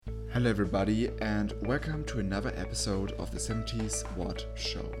Hello, everybody, and welcome to another episode of the 70s Watt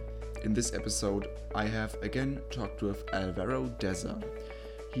Show. In this episode, I have again talked with Alvaro Deza.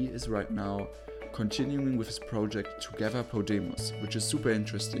 He is right now continuing with his project Together Podemos, which is super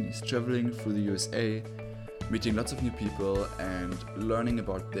interesting. He's traveling through the USA, meeting lots of new people, and learning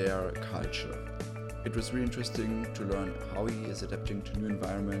about their culture. It was really interesting to learn how he is adapting to new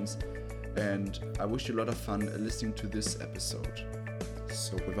environments, and I wish you a lot of fun listening to this episode.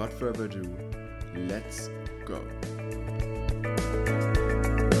 So without further ado, let's go.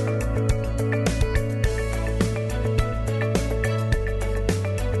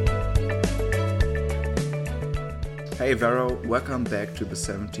 Hey Vero, welcome back to the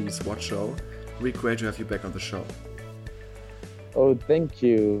 70s Watch Show. Really great to have you back on the show. Oh, thank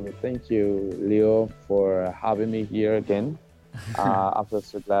you. Thank you, Leo, for having me here again. I'm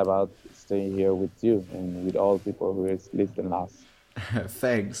so glad about staying here with you and with all people who is listening us.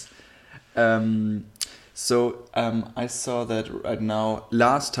 Thanks. I saw that right now.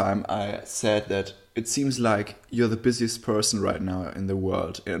 Last time I said that it seems like you're the busiest person right now in the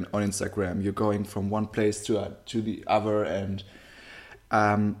world on Instagram. You're going from one place to the other, and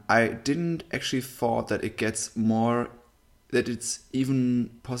I didn't actually thought that it gets more, that it's even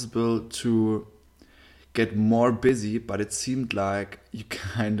possible to get more busy, but it seemed like you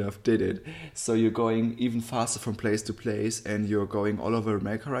kind of did it. So you're going even faster from place to place, and you're going all over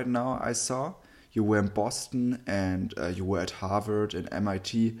America right now. I saw you were in Boston, and you were at Harvard and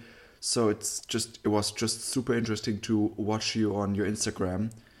MIT. So it was just super interesting to watch you on your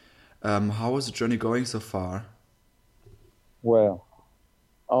Instagram. How is the journey going so far? Well,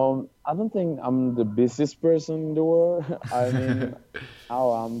 I don't think I'm the busiest person in the world. I mean, now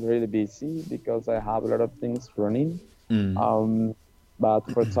I'm really busy because I have a lot of things running. Mm. Um, but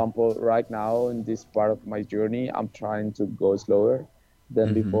for example, right now in this part of my journey, I'm trying to go slower than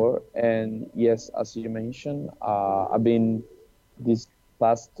Mm-hmm. before. And yes, as you mentioned, I've been these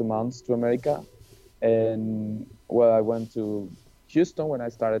past 2 months to America. And well, I went to Houston when I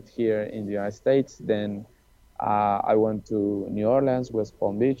started here in the United States. Then I went to New Orleans, West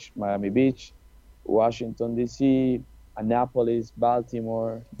Palm Beach, Miami Beach, Washington, D.C., Annapolis,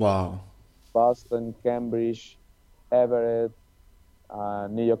 Baltimore, Wow. Boston, Cambridge, Everett,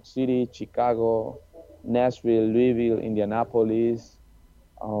 New York City, Chicago, Nashville, Louisville, Indianapolis,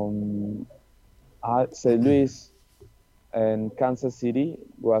 um, St. Louis, and Kansas City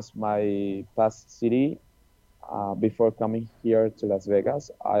was my past city before coming here to Las Vegas.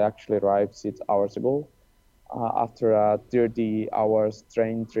 I actually arrived 6 hours ago after a 30 hours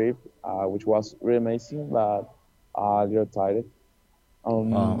train trip, which was really amazing, but a little tired.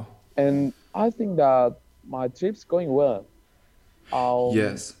 Um, Wow. and I think that my trip's going well. Um,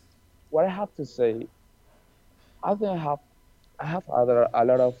 Yes. what I have to say, I think I have a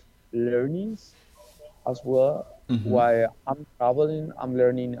lot of learnings as well. Mm-hmm. While I'm traveling, I'm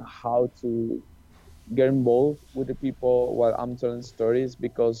learning how to get involved with the people while I'm telling stories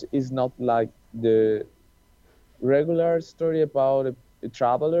because it's not like the regular story about a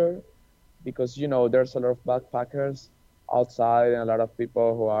traveler because there's a lot of backpackers outside and a lot of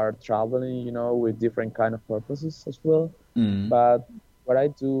people who are traveling with different kind of purposes as well. Mm. But what I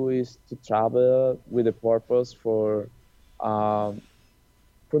do is to travel with a purpose um,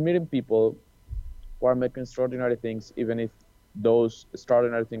 for meeting people who are making extraordinary things, even if those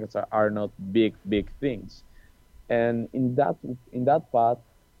extraordinary things are not big things. And in that path,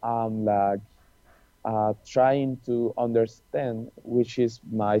 I'm like trying to understand which is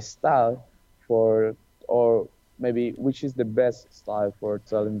my style for, or maybe which is the best style for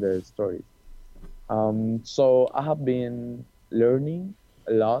telling the stories. So I have been learning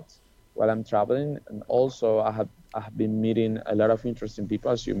a lot while I'm traveling, and also I have been meeting a lot of interesting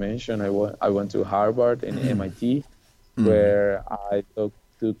people. As you mentioned, I went to Harvard and MIT, Mm. where I took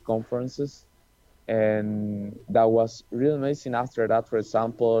two conferences, and that was really amazing. After that, for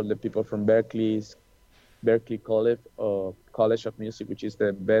example, the people from Berkeley College of Music, which is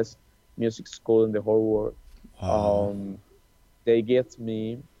the best music school in the whole world. Wow. Um, they get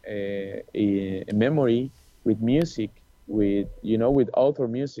me a memory with music, with author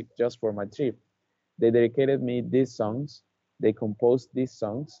music just for my trip. They dedicated me these songs. They composed these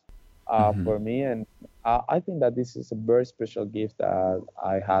songs Mm-hmm. for me, and I think that this is a very special gift that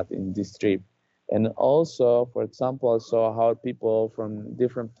I had in this trip. And also, for example, I saw how people from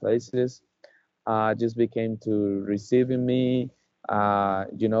different places just became to receiving me,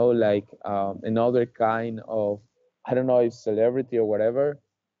 like another kind of, I don't know if celebrity or whatever,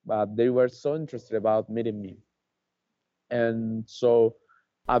 but they were so interested about meeting me. And so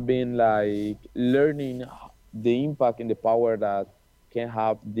I've been like learning the impact and the power that can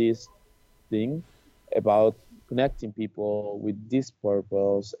have this thing about connecting people with this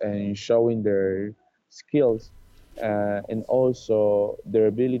purpose and showing their skills and also their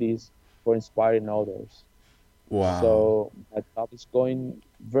abilities for inspiring others. Wow. So my job is going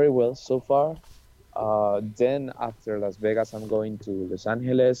very well so far. Then after Las Vegas, I'm going to Los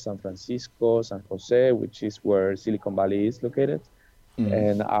Angeles, San Francisco, San Jose, which is where Silicon Valley is located. Mm.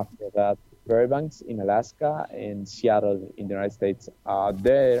 And after that, Fairbanks in Alaska and Seattle in the United States.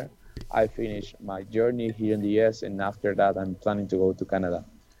 There, I finish my journey here in the US, and after that, I'm planning to go to Canada.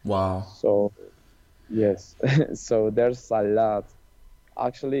 Wow. So, yes, so there's a lot.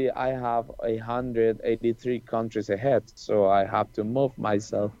 Actually, I have 183 countries ahead, so I have to move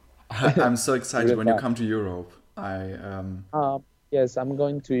myself I'm so excited really when you fast. come to Europe. Yes, I'm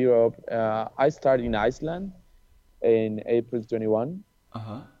going to Europe. I start in Iceland in April 21.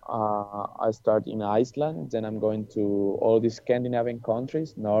 Uh-huh. I start in Iceland, then I'm going to all the Scandinavian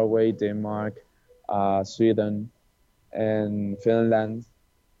countries, Norway, Denmark, Sweden, and Finland.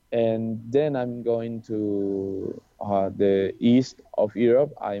 And then I'm going to the east of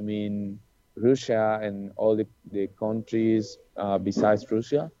Europe. I mean, Russia and all the countries besides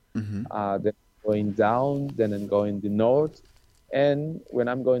Russia. Mm-hmm. Then going down, then I'm going to north. And when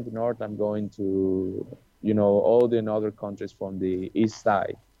I'm going to north, I'm going to, all the other countries from the east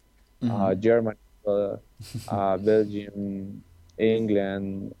side, Mm-hmm. Germany, Belgium,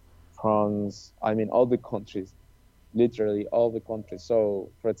 England, France. I mean, all the countries, literally all the countries. So,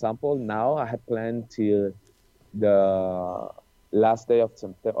 for example, now I had planned till the last day of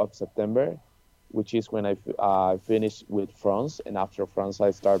September, which is when I finish with France, and after France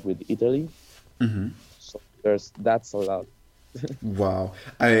I start with Italy. Mm-hmm. So that's a lot. Wow.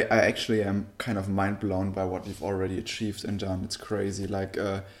 I actually am kind of mind blown by what you've already achieved and done. It's crazy. Like,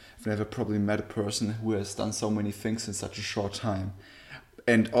 I've never probably met a person who has done so many things in such a short time.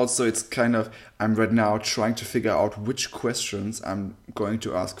 And also, it's kind of, I'm right now trying to figure out which questions I'm going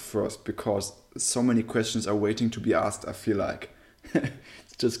to ask first because so many questions are waiting to be asked, I feel like.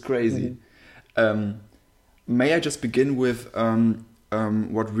 It's just crazy. Mhm. Um, May I just begin with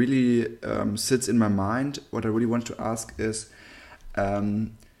what really sits in my mind? What I really want to ask is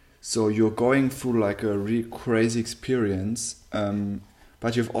um, so you're going through like a really crazy experience,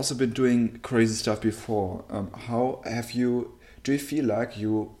 but you've also been doing crazy stuff before. How have you, do you feel like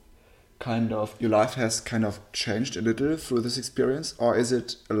you kind of, your life has kind of changed a little through this experience? Or is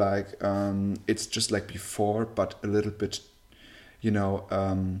it like, it's just like before, but a little bit,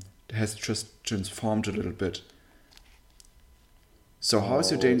 has just transformed a little bit? So how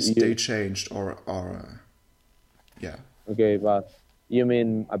has your Oh, day changed, or yeah, okay, but you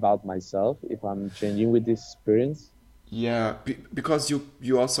mean about myself if I'm changing with this experience? yeah, because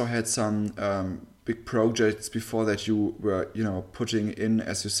you also had some big projects before that you were putting in,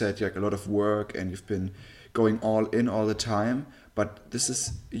 as you said, like a lot of work, and you've been going all in all the time. But this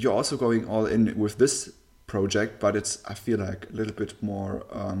is, you're also going all in with this project, but it's, I feel like, a little bit more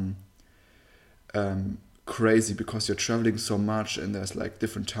crazy because you're traveling so much and there's like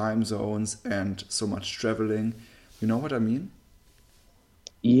different time zones and so much traveling. You know what I mean?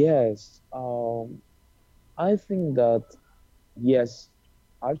 Yes. I think that yes,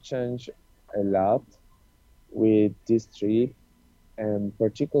 I've changed a lot with this trip, and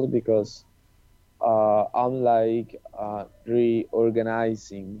particularly because I'm like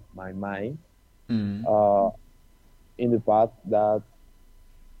reorganizing my mind Mm. uh, in the path that,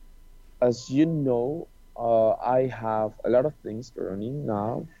 as you know, I have a lot of things running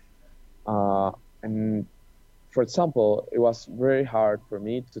now. Uh, and for example, it was very hard for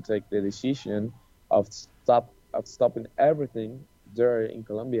me to take the decision of stopping everything there in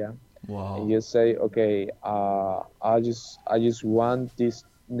Colombia and Wow. you say, okay, I just want these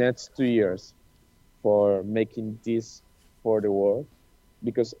next 2 years for making this for the world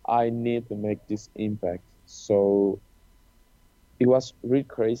because I need to make this impact. So it was really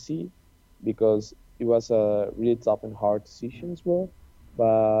crazy because it was a really tough and hard decision as well.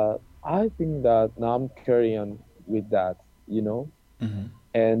 But I think that now I'm carrying on with that, you know. Mm-hmm.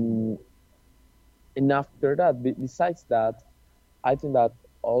 And after that, besides that, I think that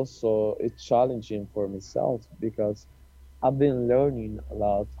also it's challenging for myself because I've been learning a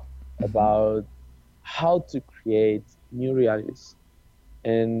lot Mm-hmm. about how to create new realities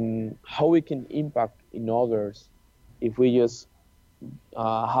and how we can impact in others if we just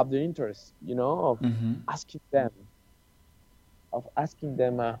have the interest, Mm-hmm. asking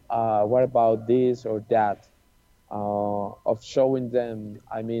them, what about this or that, of showing them.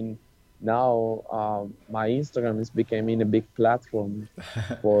 I mean, now my Instagram is becoming a big platform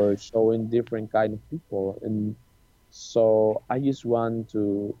for showing different kind of people, and So I just want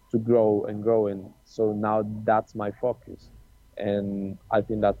to grow and grow, and so now that's my focus. And I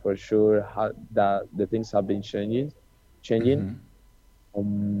think that for sure that the things have been changing. Mm-hmm.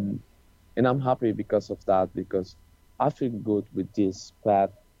 Um, and I'm happy because of that, because I feel good with this path,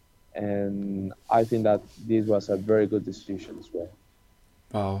 and I think that this was a very good decision as well.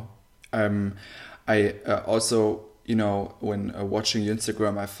 Wow. Um, I also, you know, when watching your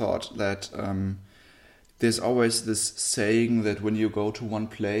Instagram, I thought that there's always this saying that when you go to one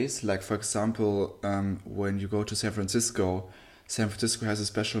place, like for example, when you go to San Francisco has a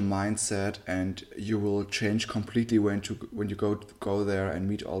special mindset, and you will change completely when you go there and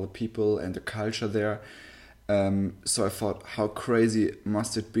meet all the people and the culture there. So I thought, how crazy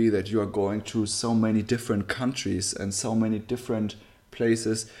must it be that you are going to so many different countries and so many different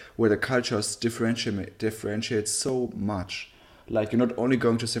places where the cultures differentiate so much. Like you're not only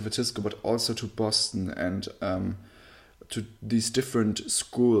going to San Francisco, but also to Boston and to these different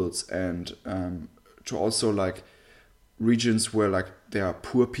schools and to also like regions where like there are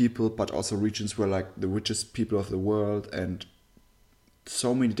poor people, but also regions where like the richest people of the world, and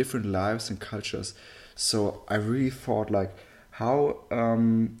so many different lives and cultures. So I really thought like how's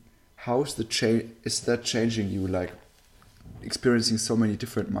the change, is that changing you, like experiencing so many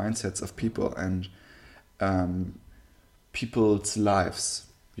different mindsets of people and um, people's lives,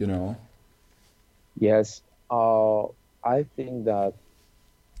 you know? Yes, uh, I think that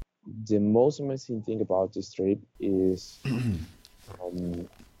the most amazing thing about this trip is, um,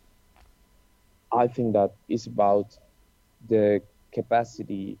 I think that it's about the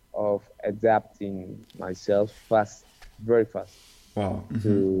capacity of adapting myself fast, very fast, Wow. Hmm.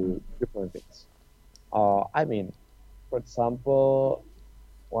 to different things. I mean, for example,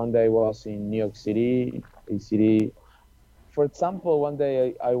 one day I was in New York City, a city. For example, one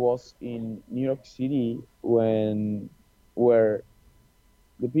day I was in New York City where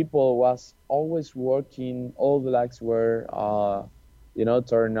the people was always working, all the lights were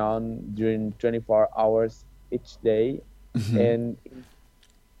turned on during 24 hours each day. And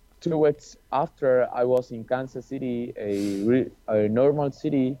 2 weeks after, I was in Kansas City, a normal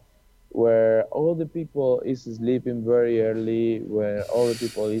city where all the people is sleeping very early, where all the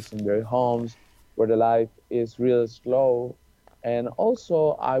people is in their homes, where the life is real slow. And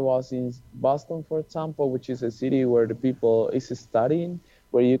also I was in Boston, for example, which is a city where the people is studying,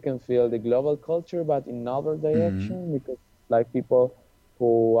 where you can feel the global culture, but in another direction, because like people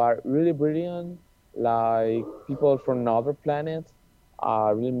who are really brilliant, like people from another planet,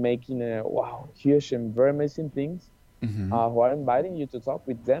 are really making a wow, huge and very amazing things, who are inviting you to talk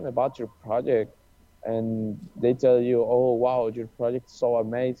with them about your project. And they tell you, oh wow, your project is so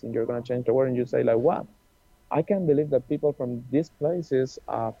amazing, you're going to change the world. And you say like, what? I can't believe that people from these places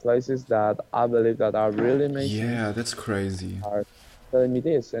are places that I believe that are really amazing, Yeah, that's crazy. are telling me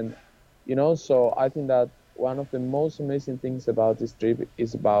this. And so I think that one of the most amazing things about this trip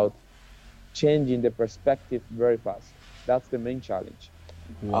is about changing the perspective very fast. That's the main challenge.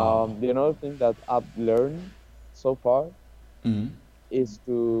 Wow. The another thing that I've learned so far is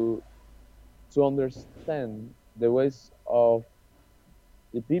to understand the ways of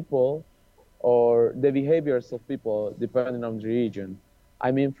the people, or the behaviors of people depending on the region. I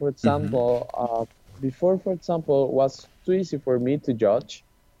mean, for example, before, for example, it was too easy for me to judge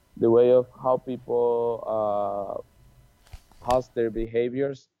the way of how people has their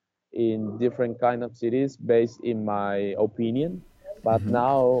behaviors in different kind of cities based in my opinion. But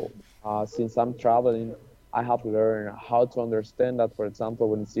now, since I'm traveling, I have learned how to understand that, for example,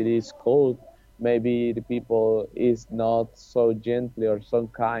 when the city is cold, maybe the people is not so gently or so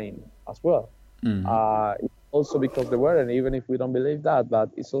kind as well. It's also because the weather, and even if we don't believe that, but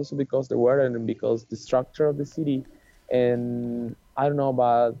it's also because the weather and because the structure of the city. And I don't know,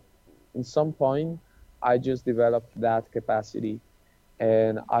 but in some point, I just developed that capacity,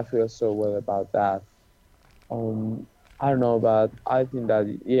 and I feel so well about that. Um, I don't know, but I think that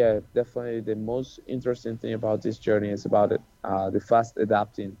yeah, definitely the most interesting thing about this journey is about it, the fast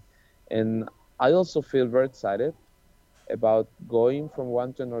adapting, and I also feel very excited about going from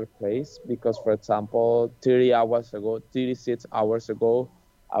one to another place because, for example, 30 hours ago, 36 hours ago,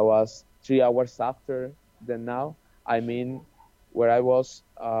 I was 3 hours after than now. I mean, where I was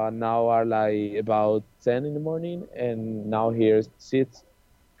now are like about 10 in the morning, and now here it's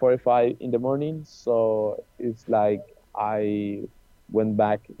 6:45 in the morning. So it's like I went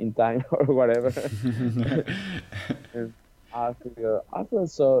back in time or whatever. And I feel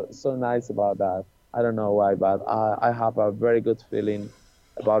so nice about that. I don't know why, but I have a very good feeling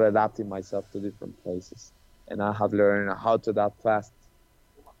about adapting myself to different places, and I have learned how to adapt fast.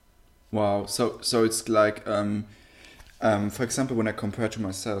 Wow. So it's like For example, when I compare to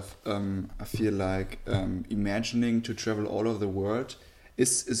myself, I feel like imagining to travel all over the world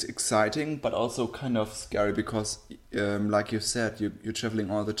is exciting, but also kind of scary because, like you said, you're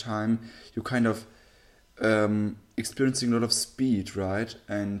traveling all the time. You kind of experiencing a lot of speed, right?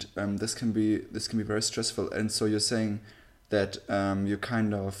 And this can be very stressful. And so you're saying that you're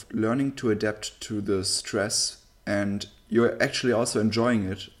kind of learning to adapt to the stress, and you're actually also enjoying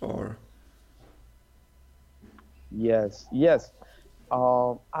it, or Yes, yes.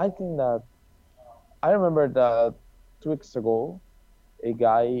 I think that I remember that 2 weeks ago, a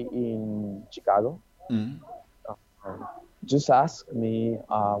guy in Chicago mm, um, just asked me,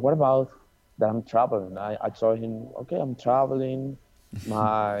 "What about that I'm traveling?" I told him, "Okay, I'm traveling.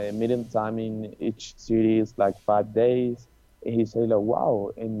 My median time in each city is like 5 days." And he said, like,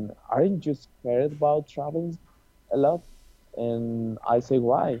 "Wow, and aren't you scared about traveling a lot?" And I say,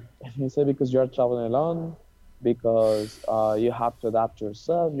 "Why?" And he said, "Because you're traveling alone, because you have to adapt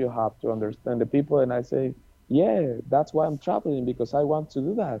yourself, you have to understand the people." And I say, "Yeah, that's why I'm traveling, because I want to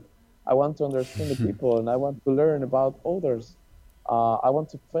do that. I want to understand the people and I want to learn about others. I want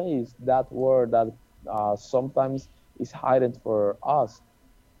to face that world that sometimes is hidden for us."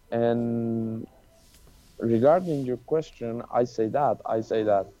 And regarding your question, I say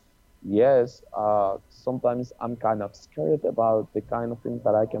that yes, sometimes I'm kind of scared about the kind of things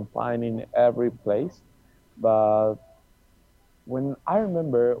that I can find in every place. But when I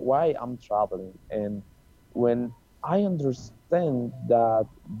remember why I'm traveling, and when I understand that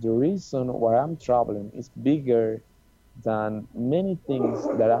the reason why I'm traveling is bigger than many things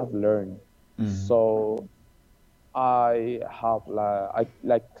that I've learned. mm, So I have I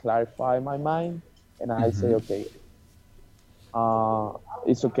like clarify my mind, and I say, mm-hmm, okay, uh,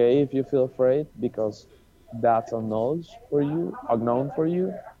 it's okay if you feel afraid, because that's a knowledge for you, unknown for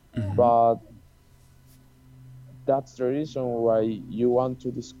you, mm-hmm, but that's the reason why you want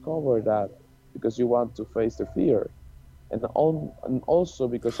to discover that, because you want to face the fear, and also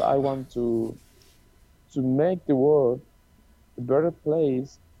because I want to make the world a better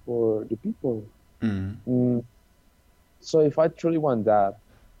place for the people. mm. Mm, so if I truly want that,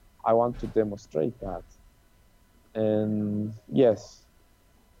 I want to demonstrate that. And yes,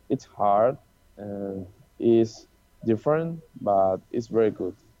 it's hard and it's different, but it's very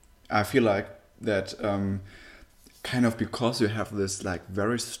good. I feel like that kind of because you have this like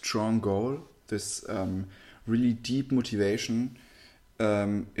very strong goal, this really deep motivation.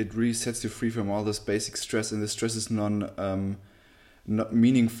 It really sets you free from all this basic stress, and the stress is not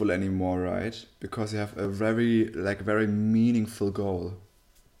meaningful anymore, right? Because you have a very meaningful goal.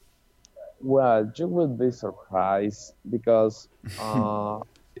 Well, you will be surprised, because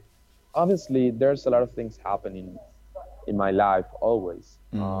obviously there's a lot of things happening in my life always,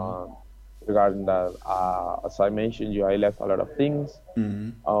 Mm, regarding that. As I mentioned you, I left a lot of things.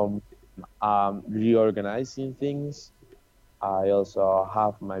 mm, Um, Reorganizing things. I also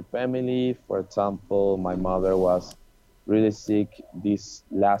have my family. For example, my mother was really sick this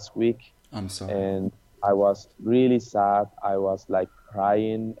last week, I'm sorry. and I was really sad. I was like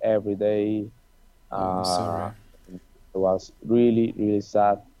crying every day. Oh, I'm Uh, sorry. it was really, really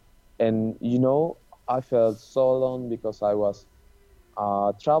sad. And I felt so alone, because I was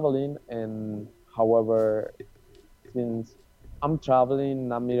traveling. And however, since I'm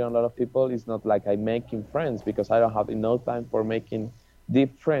traveling, I'm meeting a lot of people, it's not like I'm making friends, because I don't have enough time for making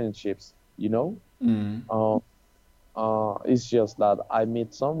deep friendships, you know? Mm, Uh, it's just that I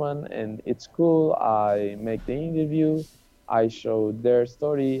meet someone and it's cool. I make the interview, I show their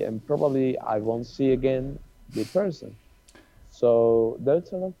story, and probably I won't see again the person. So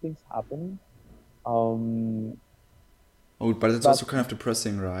there's a lot of things happening. Um, oh, but it's but also kind of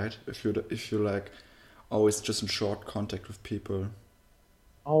depressing, right? If you're like always just in short contact with people.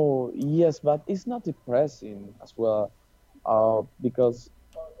 oh yes, but it's not depressing as well. Because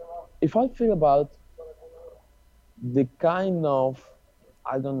if I feel about the kind of,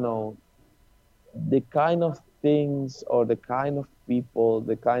 I don't know, the kind of things or the kind of people,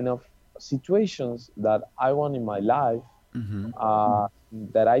 the kind of situations that I want in my life, Mm-hmm.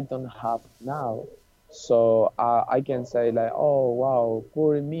 that I don't have now. So I can say like, oh wow,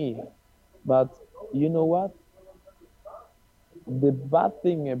 poor me. But you know what? The bad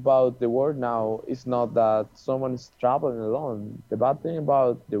thing about the world now is not that someone is traveling alone. The bad thing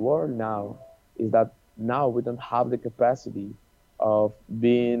about the world now is that now we don't have the capacity of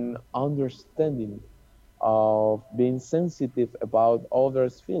being understanding, of being sensitive about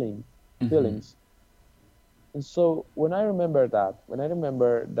others' Mm-hmm. feelings. And so when I remember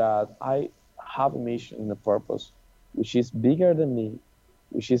that I have a mission and a purpose, which is bigger than me,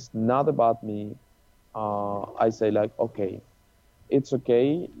 which is not about me, I say like, okay, it's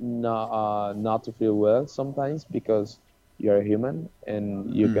okay not to feel well sometimes because you're a human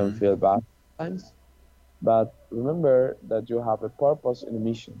and you can Mm. feel bad sometimes. But remember that you have a purpose and a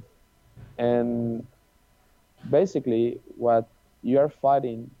mission. And basically, what you are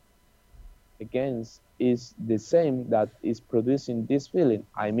fighting against is the same that is producing this feeling.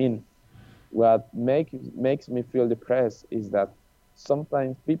 I mean, what makes me feel depressed is that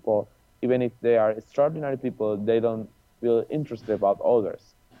sometimes people, even if they are extraordinary people, they don't feel interested about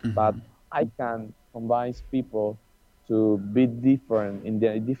others. But I can combine people to be different in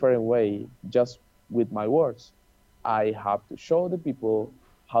a different way just with my words. I have to show the people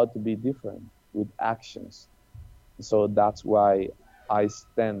how to be different with actions. So that's why I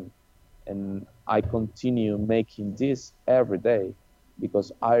stand and I continue making this every day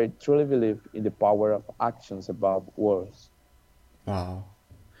because I truly believe in the power of actions above words. Wow.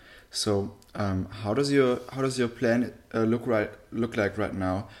 So, how does your plan look like right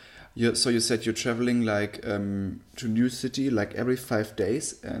now? So you said you're traveling like to new city like every 5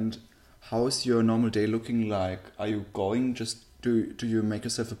 days, and how is your normal day looking like? Are you going just do you make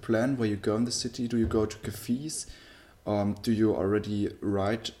yourself a plan where you go in the city? Do you go to cafes? Do you already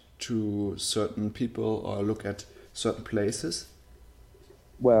write to certain people or look at certain places?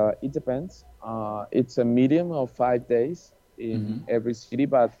 Well, it depends. It's a medium of 5 days in every city,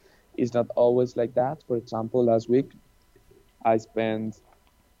 but it's not always like that. For example, last week I spent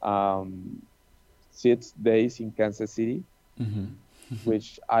um, 6 days in Kansas City,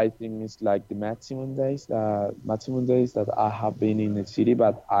 which I think is like the maximum days that I have been in the city.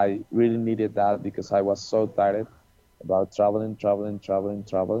 But I really needed that because I was so tired about traveling,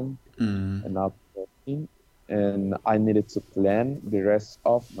 and not working. And I needed to plan the rest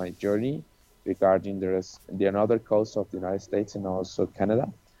of my journey regarding the another coast of the United States and also Canada.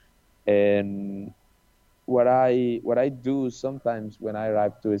 And what I do sometimes when I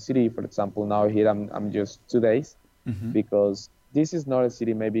arrive to a city, for example, now here I'm just 2 days because this is not a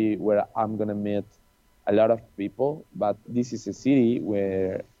city maybe where I'm gonna meet a lot of people, but this is a city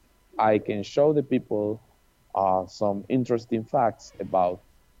where I can show the people some interesting facts about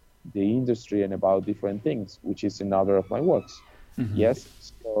the industry and about different things, which is another of my works. Yes.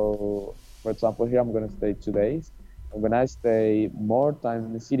 So, for example, here I'm going to stay 2 days. And when I stay more time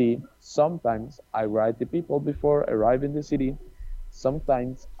in the city, sometimes I write the people before arriving in the city.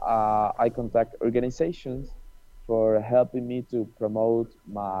 Sometimes I contact organizations for helping me to promote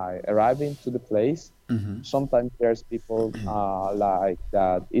my arriving to the place. Sometimes there's people like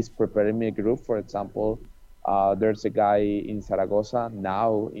that is preparing me a group. For example, there's a guy in Zaragoza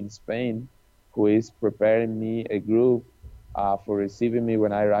now in Spain who is preparing me a group for receiving me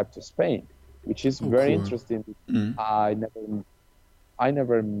when I arrive to Spain, which is Oh, very cool. interesting. I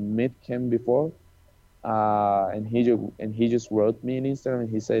never met him before, and he just wrote me on Instagram and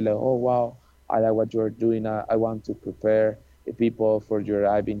he said like, oh wow, I like what you're doing. I want to prepare the people for your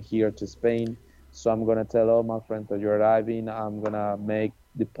arriving here to Spain. So I'm gonna tell all my friends that you're arriving. I'm gonna make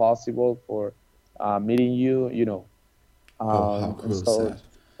the possible for meeting you. Oh, how And cool is so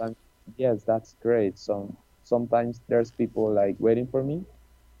that? yes, that's great. So sometimes there's people like waiting for me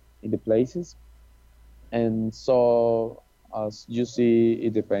in the places, and so, as you see,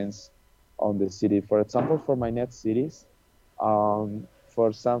 it depends on the city. For example, for my next cities,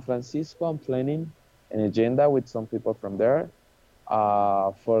 for San Francisco, I'm planning an agenda with some people from there.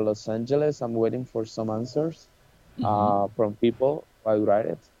 For Los Angeles, I'm waiting for some answers from people while I write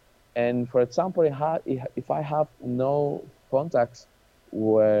it. And for example, if I have no contacts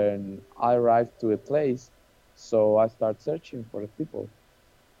when I arrive to a place, so I start searching for the people,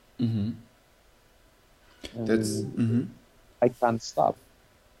 That's and I can't stop.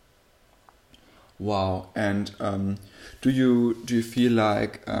 wow. And do you feel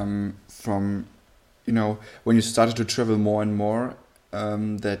like from when you started to travel more and more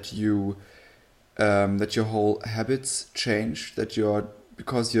that your whole habits change, that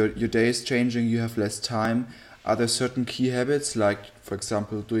because your day is changing, you have less time. Are there certain key habits, like for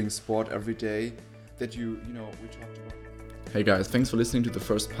example doing sport every day, that we talked about? Hey guys, thanks for listening to the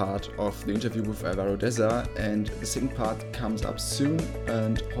first part of the interview with Alvaro Deza, and the second part comes up soon,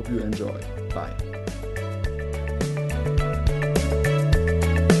 and hope you enjoy. Bye.